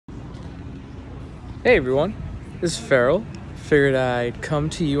Hey everyone, this is Farrell. Figured I'd come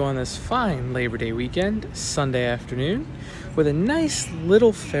to you on this fine Labor Day weekend, Sunday afternoon, with a nice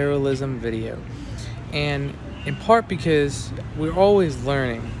little Farrellism video. And in part because we're always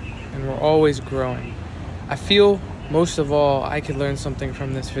learning and we're always growing. I feel most of all I could learn something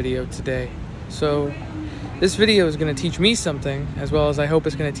from this video today. So this video is going to teach me something, as well as I hope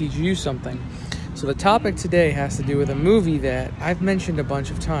it's going to teach you something. So the topic today has to do with a movie that I've mentioned a bunch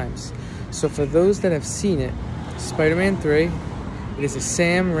of times. So for those that have seen it, Spider-Man 3, it is a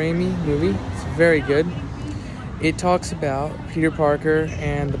Sam Raimi movie. It's very good. It talks about Peter Parker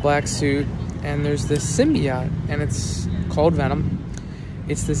and the black suit, and there's this symbiote, and it's called Venom.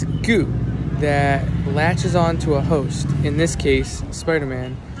 It's this goo that latches onto a host, in this case,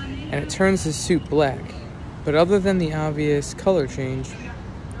 Spider-Man, and it turns his suit black. But other than the obvious color change,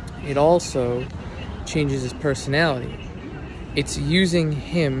 it also changes his personality. It's using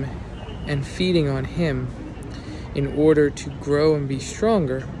him and feeding on him in order to grow and be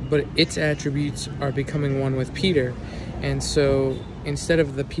stronger, but its attributes are becoming one with Peter. And so instead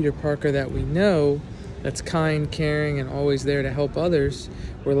of the Peter Parker that we know, that's kind, caring, and always there to help others,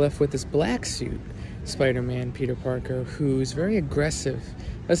 we're left with this black suit Spider-Man Peter Parker, who's very aggressive,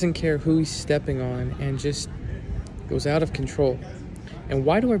 doesn't care who he's stepping on, and just goes out of control. And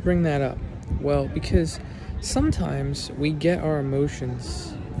why do I bring that up? Well, because sometimes we get our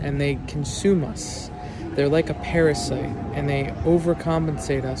emotions and they consume us. They're like a parasite, and they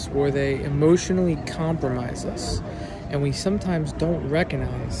overcompensate us, or they emotionally compromise us. And we sometimes don't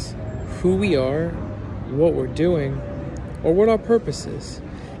recognize who we are, what we're doing, or what our purpose is.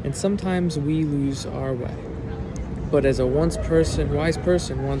 And sometimes we lose our way. But as a wise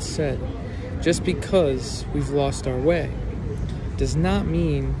person once said, just because we've lost our way does not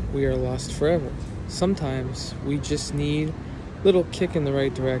mean we are lost forever. Sometimes we just need little kick in the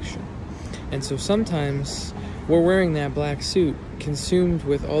right direction. And so sometimes we're wearing that black suit, consumed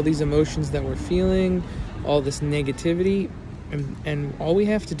with all these emotions that we're feeling, all this negativity, and all we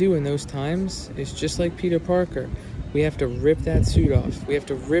have to do in those times is just like Peter Parker. We have to rip that suit off. We have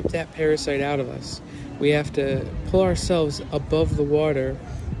to rip that parasite out of us. We have to pull ourselves above the water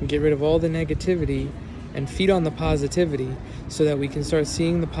and get rid of all the negativity and feed on the positivity so that we can start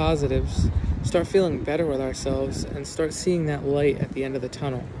seeing the positives, start feeling better with ourselves, and start seeing that light at the end of the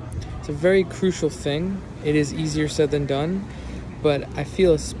tunnel. It's a very crucial thing. It is easier said than done, but I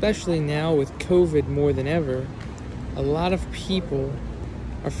feel especially now with COVID more than ever, a lot of people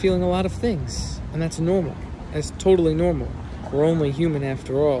are feeling a lot of things, and that's normal. That's totally normal. We're only human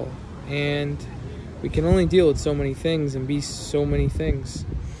after all, and we can only deal with so many things and be so many things.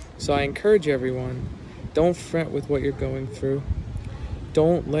 So I encourage everyone, don't fret with what you're going through.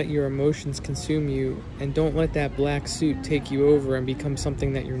 Don't let your emotions consume you, and don't let that black suit take you over and become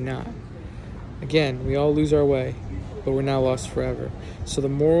something that you're not. Again, we all lose our way, but we're not lost forever. So the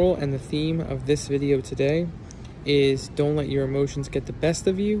moral and the theme of this video today is don't let your emotions get the best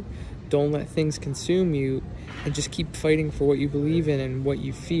of you. Don't let things consume you, and just keep fighting for what you believe in and what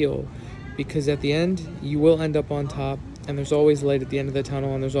you feel, because at the end, you will end up on top, and there's always light at the end of the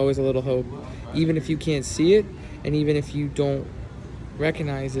tunnel, and there's always a little hope. Even if you can't see it, and even if you don't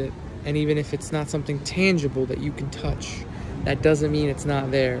recognize it, and even if it's not something tangible that you can touch, that doesn't mean it's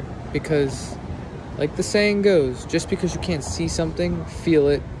not there. Because like the saying goes, just because you can't see something, feel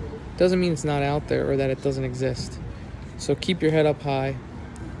it, doesn't mean it's not out there or that it doesn't exist. So keep your head up high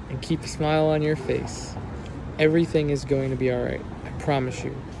and keep a smile on your face. Everything is going to be all right. I promise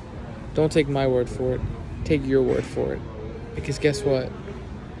you. Don't take my word for it. Take your word for it. Because guess what?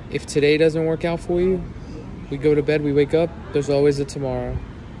 If today doesn't work out for you, we go to bed, we wake up, there's always a tomorrow.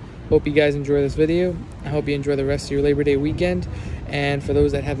 Hope you guys enjoy this video. I hope you enjoy the rest of your Labor Day weekend. And for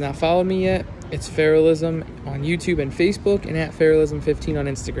those that have not followed me yet, it's Farrellism on YouTube and Facebook, and at Farrellism15 on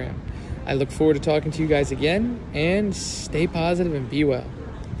Instagram. I look forward to talking to you guys again, and stay positive and be well.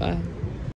 Bye.